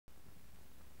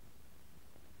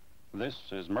This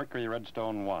is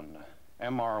Mercury-Redstone 1,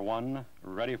 MR1,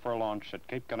 ready for launch at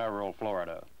Cape Canaveral,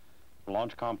 Florida.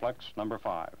 Launch Complex number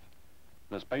 5.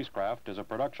 The spacecraft is a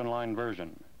production line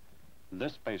version.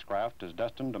 This spacecraft is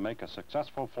destined to make a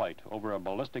successful flight over a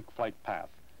ballistic flight path.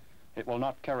 It will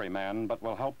not carry man, but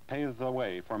will help pave the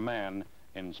way for man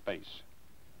in space.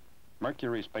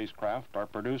 Mercury spacecraft are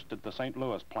produced at the St.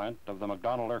 Louis plant of the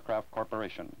McDonnell Aircraft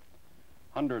Corporation.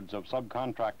 Hundreds of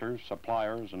subcontractors,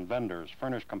 suppliers, and vendors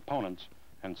furnish components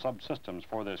and subsystems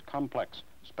for this complex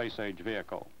space-age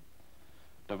vehicle.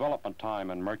 Development time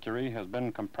in Mercury has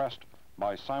been compressed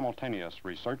by simultaneous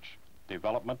research,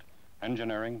 development,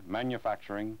 engineering,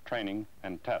 manufacturing, training,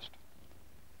 and test.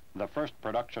 The first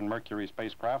production Mercury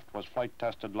spacecraft was flight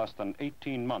tested less than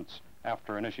 18 months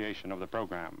after initiation of the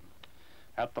program.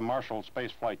 At the Marshall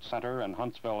Space Flight Center in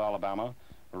Huntsville, Alabama,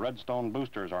 Redstone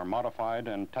boosters are modified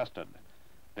and tested.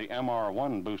 The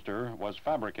MR1 booster was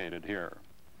fabricated here.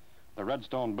 The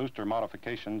Redstone booster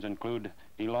modifications include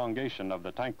elongation of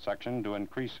the tank section to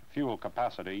increase fuel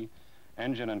capacity,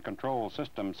 engine and control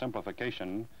system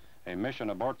simplification, a mission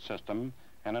abort system,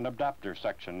 and an adapter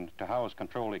section to house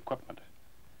control equipment.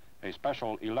 A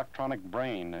special electronic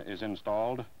brain is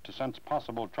installed to sense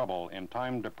possible trouble in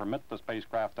time to permit the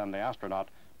spacecraft and the astronaut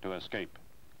to escape.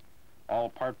 All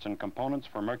parts and components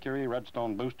for Mercury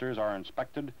Redstone boosters are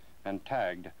inspected and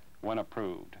tagged when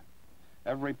approved.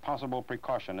 Every possible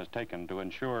precaution is taken to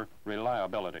ensure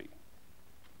reliability.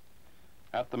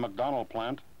 At the McDonnell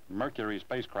plant, Mercury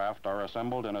spacecraft are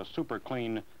assembled in a super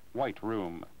clean white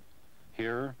room.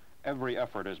 Here, every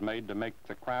effort is made to make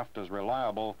the craft as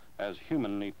reliable as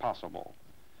humanly possible.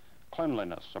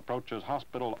 Cleanliness approaches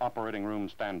hospital operating room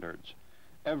standards.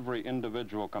 Every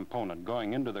individual component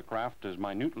going into the craft is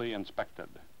minutely inspected.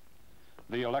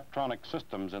 The electronic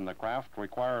systems in the craft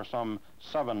require some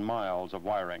 7 miles of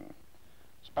wiring.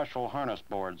 Special harness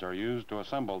boards are used to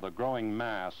assemble the growing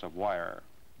mass of wire.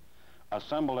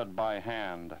 Assemble it by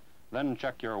hand, then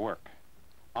check your work.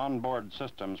 Onboard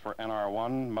systems for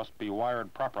NR1 must be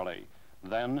wired properly,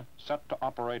 then set to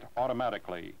operate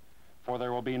automatically, for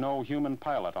there will be no human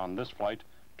pilot on this flight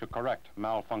to correct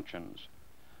malfunctions.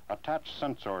 Attach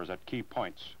sensors at key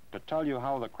points to tell you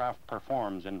how the craft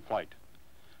performs in flight.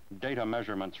 Data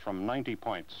measurements from 90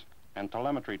 points and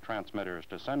telemetry transmitters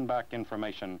to send back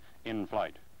information in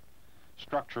flight.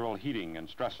 Structural heating and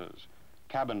stresses,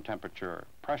 cabin temperature,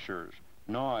 pressures,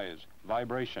 noise,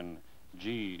 vibration,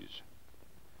 G's.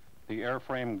 The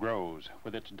airframe grows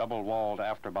with its double-walled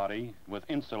afterbody with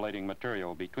insulating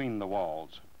material between the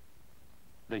walls.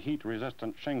 The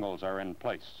heat-resistant shingles are in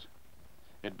place.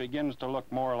 It begins to look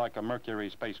more like a Mercury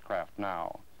spacecraft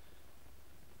now.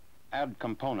 Add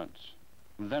components,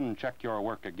 then check your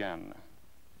work again.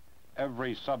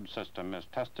 Every subsystem is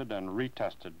tested and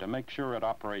retested to make sure it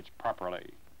operates properly.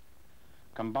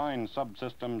 Combine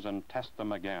subsystems and test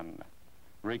them again.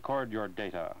 Record your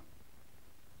data.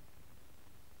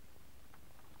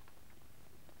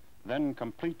 Then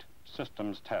complete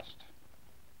systems test.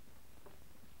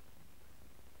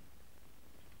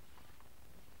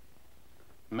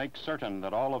 Make certain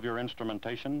that all of your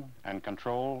instrumentation and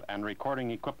control and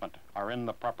recording equipment are in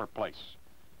the proper place.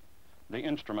 The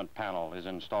instrument panel is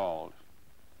installed.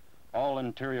 All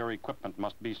interior equipment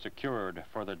must be secured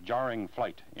for the jarring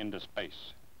flight into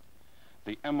space.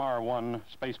 The MR1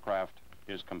 spacecraft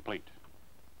is complete.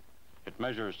 It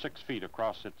measures 6 feet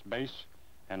across its base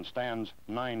and stands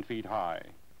 9 feet high.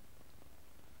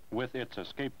 With its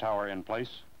escape tower in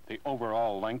place, the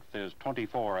overall length is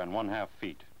 24½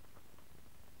 feet.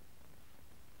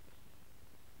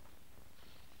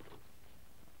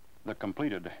 The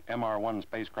completed MR1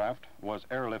 spacecraft was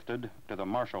airlifted to the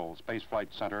Marshall Space Flight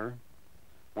Center,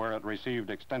 where it received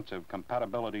extensive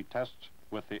compatibility tests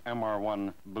with the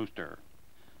MR1 booster.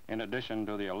 In addition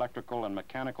to the electrical and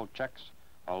mechanical checks,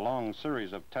 a long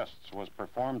series of tests was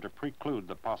performed to preclude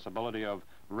the possibility of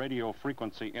radio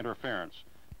frequency interference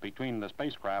between the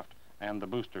spacecraft and the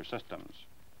booster systems.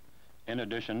 In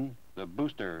addition, the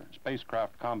booster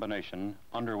spacecraft combination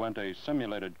underwent a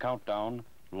simulated countdown,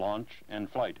 launch, and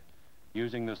flight,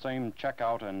 using the same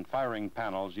checkout and firing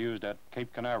panels used at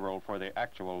Cape Canaveral for the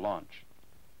actual launch.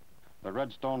 The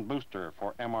Redstone booster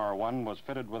for MR1 was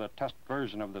fitted with a test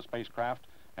version of the spacecraft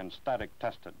and static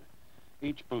tested.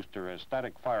 Each booster is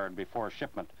static fired before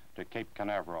shipment to Cape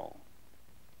Canaveral.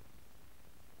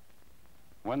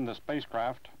 When the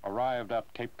spacecraft arrived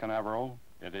at Cape Canaveral,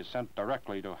 it is sent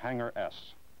directly to Hangar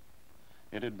S.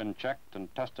 It had been checked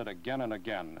and tested again and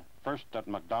again, first at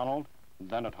McDonnell,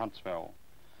 then at Huntsville.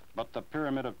 But the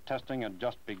pyramid of testing had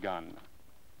just begun.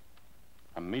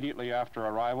 Immediately after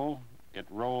arrival, it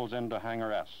rolls into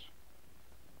Hangar S.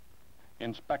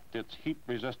 Inspect its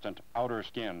heat-resistant outer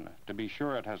skin to be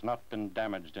sure it has not been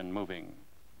damaged in moving.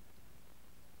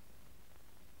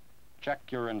 Check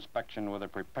your inspection with a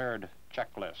prepared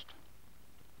checklist.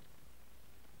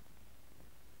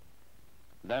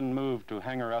 Then move to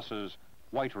Hangar S's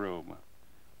White Room,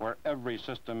 where every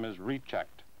system is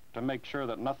rechecked to make sure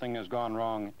that nothing has gone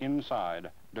wrong inside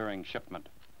during shipment.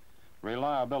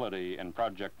 Reliability in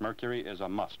Project Mercury is a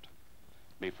must.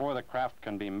 Before the craft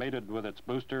can be mated with its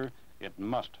booster, it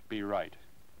must be right.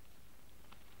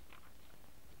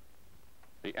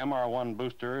 The MR1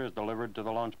 booster is delivered to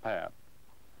the launch pad.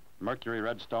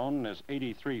 Mercury-Redstone is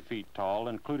 83 feet tall,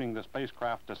 including the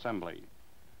spacecraft assembly,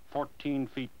 14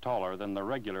 feet taller than the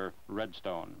regular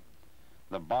Redstone.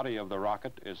 The body of the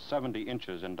rocket is 70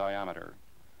 inches in diameter.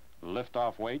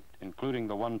 Liftoff weight, including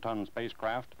the 1-ton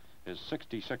spacecraft, is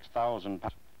 66,000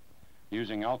 pounds.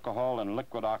 Using alcohol and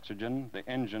liquid oxygen, the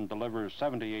engine delivers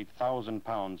 78,000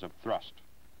 pounds of thrust.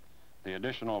 The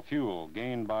additional fuel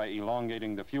gained by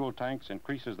elongating the fuel tanks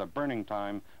increases the burning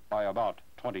time by about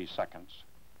 20 seconds.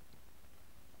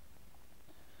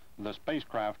 The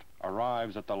spacecraft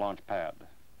arrives at the launch pad.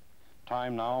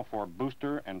 Time now for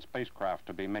booster and spacecraft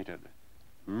to be mated.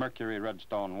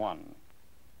 Mercury-Redstone 1.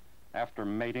 After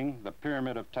mating, the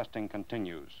pyramid of testing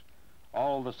continues.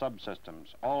 All the subsystems,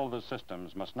 all the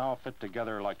systems must now fit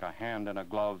together like a hand in a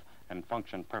glove and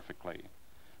function perfectly.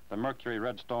 The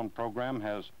Mercury-Redstone program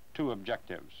has two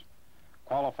objectives: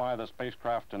 qualify the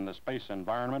spacecraft in the space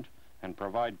environment and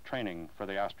provide training for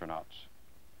the astronauts.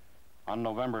 On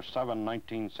November 7,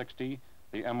 1960,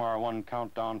 the MR1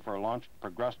 countdown for launch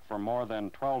progressed for more than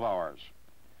 12 hours.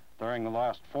 During the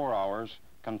last 4 hours,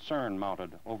 concern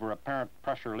mounted over apparent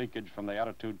pressure leakage from the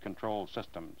attitude control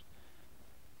systems.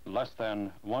 Less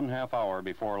than 1/2 hour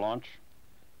before launch,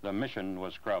 the mission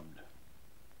was scrubbed.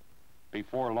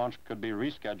 Before launch could be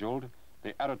rescheduled,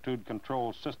 the attitude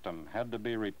control system had to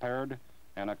be repaired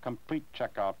and a complete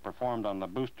checkout performed on the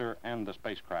booster and the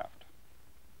spacecraft.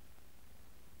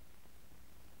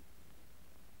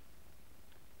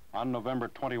 On November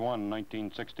 21,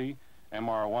 1960,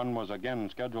 MR1 was again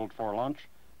scheduled for launch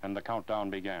and the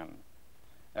countdown began.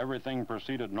 Everything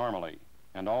proceeded normally,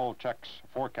 and all checks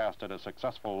forecasted a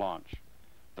successful launch.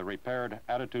 The repaired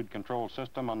attitude control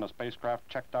system on the spacecraft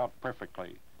checked out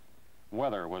perfectly.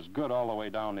 Weather was good all the way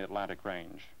down the Atlantic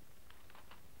range.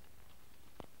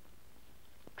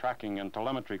 Tracking and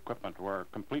telemetry equipment were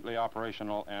completely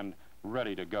operational and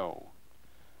ready to go.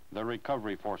 The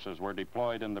recovery forces were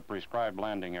deployed in the prescribed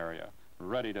landing area,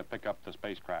 ready to pick up the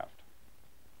spacecraft.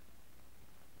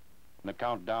 The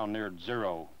countdown neared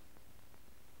 0.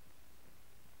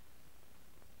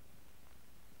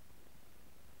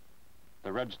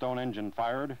 The Redstone engine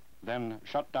fired, then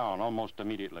shut down almost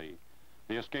immediately.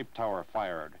 The escape tower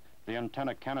fired. The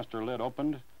antenna canister lid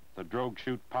opened, the drogue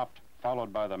chute popped,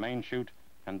 followed by the main chute,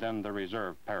 and then the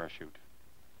reserve parachute.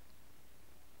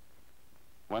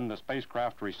 When the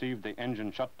spacecraft received the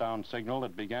engine shutdown signal,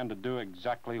 it began to do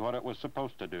exactly what it was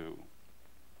supposed to do.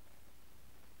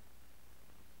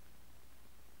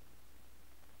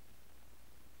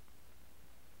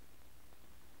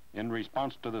 In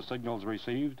response to the signals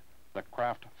received, the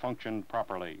craft functioned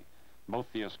properly. Both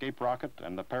the escape rocket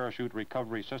and the parachute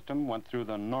recovery system went through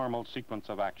the normal sequence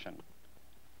of action.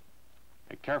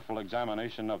 A careful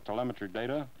examination of telemetry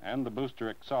data and the booster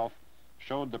itself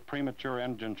showed the premature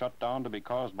engine shutdown to be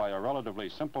caused by a relatively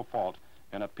simple fault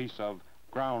in a piece of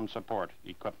ground support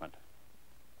equipment.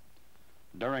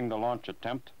 During the launch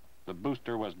attempt, the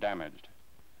booster was damaged.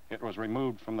 It was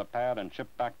removed from the pad and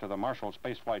shipped back to the Marshall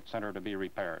Space Flight Center to be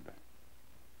repaired.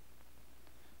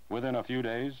 Within a few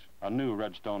days, a new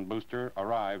Redstone booster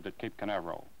arrived at Cape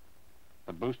Canaveral.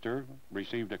 The booster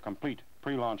received a complete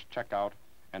pre-launch checkout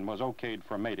and was okayed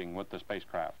for mating with the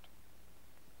spacecraft.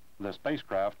 The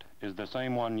spacecraft is the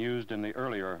same one used in the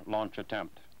earlier launch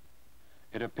attempt.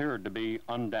 It appeared to be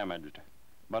undamaged,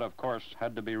 but of course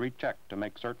had to be rechecked to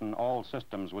make certain all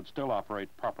systems would still operate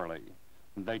properly.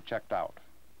 They checked out.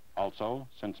 Also,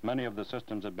 since many of the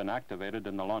systems had been activated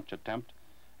in the launch attempt,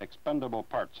 expendable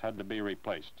parts had to be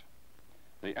replaced.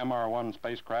 The MR1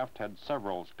 spacecraft had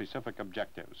several specific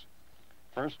objectives.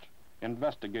 First,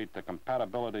 investigate the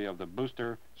compatibility of the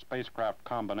booster-spacecraft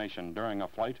combination during a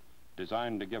flight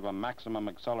designed to give a maximum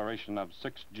acceleration of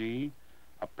 6G,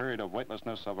 a period of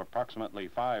weightlessness of approximately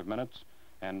 5 minutes,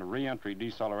 and re-entry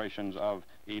decelerations of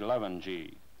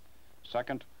 11G.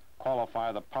 Second,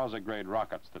 qualify the posigrade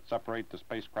rockets that separate the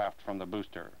spacecraft from the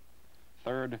booster.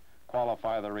 Third,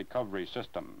 qualify the recovery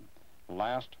system.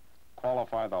 Last,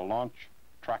 qualify the launch,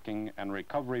 tracking, and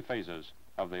recovery phases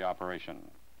of the operation.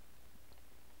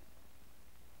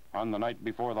 On the night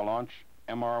before the launch,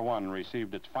 MR1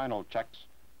 received its final checks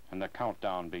and the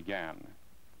countdown began.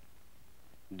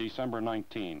 December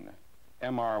 19,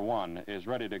 MR1 is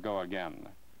ready to go again.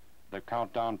 The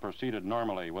countdown proceeded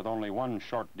normally with only one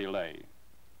short delay.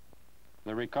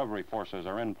 The recovery forces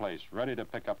are in place, ready to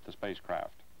pick up the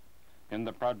spacecraft. In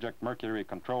the Project Mercury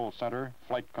Control Center,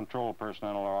 flight control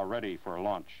personnel are ready for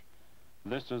launch.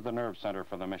 This is the nerve center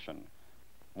for the mission.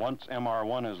 Once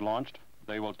MR1 is launched,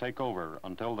 they will take over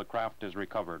until the craft is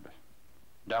recovered.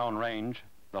 Downrange,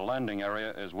 the landing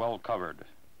area is well covered.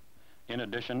 In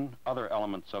addition, other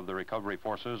elements of the recovery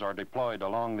forces are deployed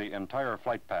along the entire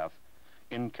flight path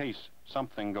in case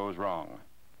something goes wrong.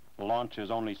 Launch is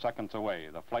only seconds away.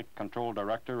 The flight control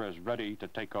director is ready to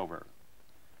take over.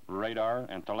 Radar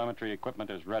and telemetry equipment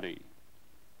is ready.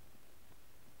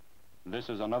 This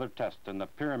is another test in the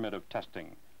pyramid of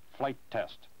testing. Flight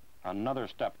test, another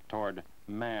step toward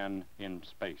man in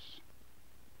space.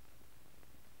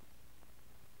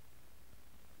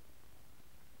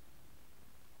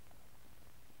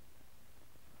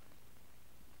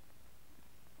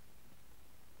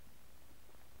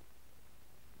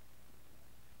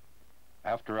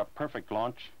 After a perfect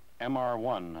launch,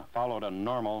 MR1 followed a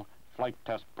normal flight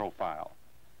test profile.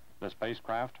 The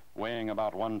spacecraft, weighing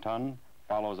about 1 ton,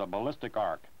 follows a ballistic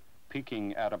arc,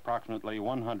 peaking at approximately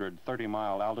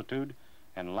 130-mile altitude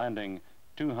and landing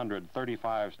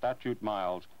 235 statute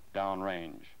miles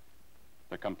downrange.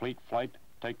 The complete flight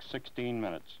takes 16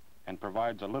 minutes and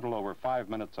provides a little over 5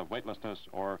 minutes of weightlessness,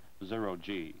 or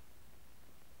 0G.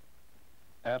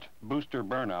 At booster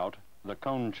burnout, the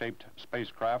cone-shaped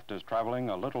spacecraft is traveling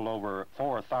a little over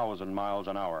 4,000 miles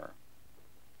an hour.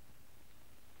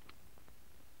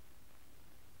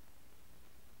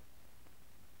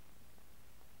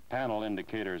 Panel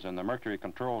indicators in the Mercury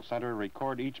Control Center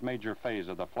record each major phase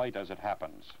of the flight as it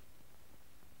happens.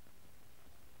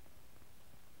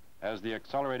 As the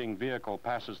accelerating vehicle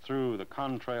passes through the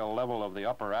contrail level of the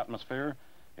upper atmosphere,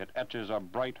 it etches a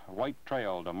bright white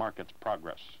trail to mark its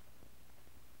progress.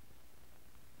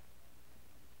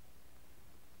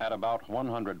 At about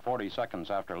 140 seconds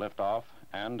after liftoff,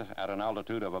 and at an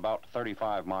altitude of about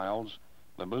 35 miles,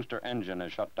 the booster engine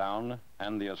is shut down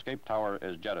and the escape tower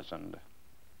is jettisoned.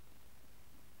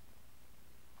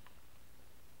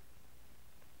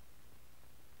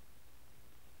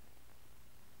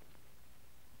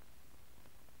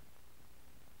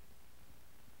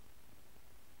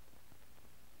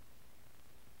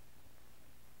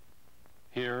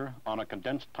 Here, on a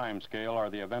condensed time scale, are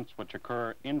the events which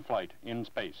occur in flight, in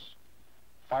space.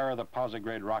 Fire the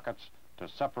posigrade rockets to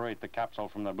separate the capsule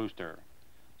from the booster.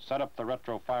 Set up the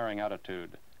retro firing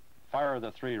attitude. Fire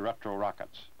the 3 retro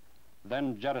rockets.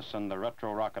 Then jettison the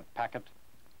retro rocket packet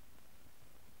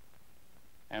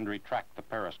and retract the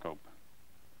periscope.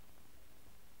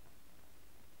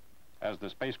 As the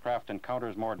spacecraft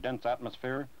encounters more dense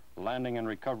atmosphere, landing and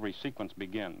recovery sequence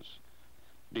begins.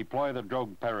 Deploy the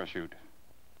drogue parachute.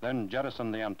 Then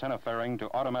jettison the antenna fairing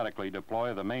to automatically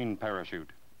deploy the main parachute.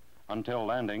 Until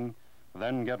landing,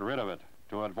 then get rid of it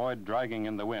to avoid dragging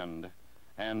in the wind,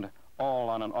 and all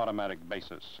on an automatic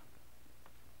basis.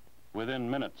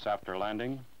 Within minutes after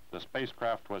landing, the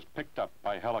spacecraft was picked up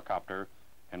by helicopter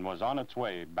and was on its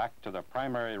way back to the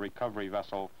primary recovery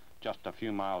vessel just a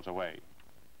few miles away.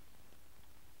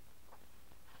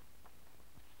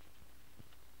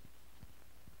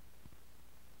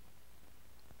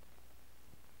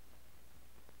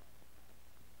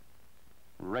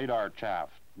 Radar chaff,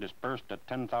 dispersed at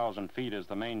 10,000 feet as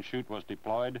the main chute was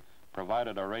deployed,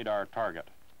 provided a radar target.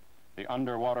 The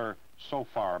underwater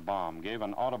SOFAR bomb gave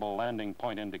an audible landing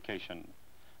point indication.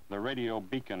 The radio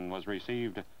beacon was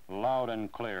received loud and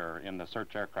clear in the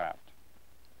search aircraft.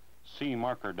 Sea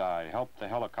marker dye helped the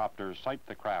helicopters sight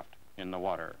the craft in the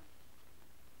water.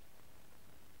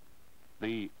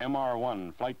 The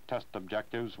MR1 flight test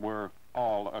objectives were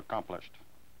all accomplished.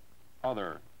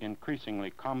 Other, increasingly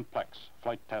complex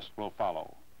flight tests will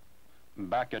follow.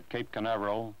 Back at Cape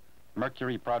Canaveral,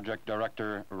 Mercury Project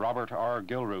Director Robert R.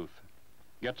 Gilruth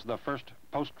gets the first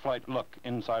post-flight look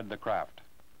inside the craft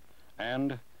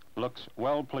and looks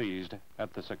well pleased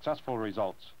at the successful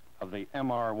results of the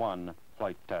MR1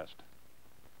 flight test.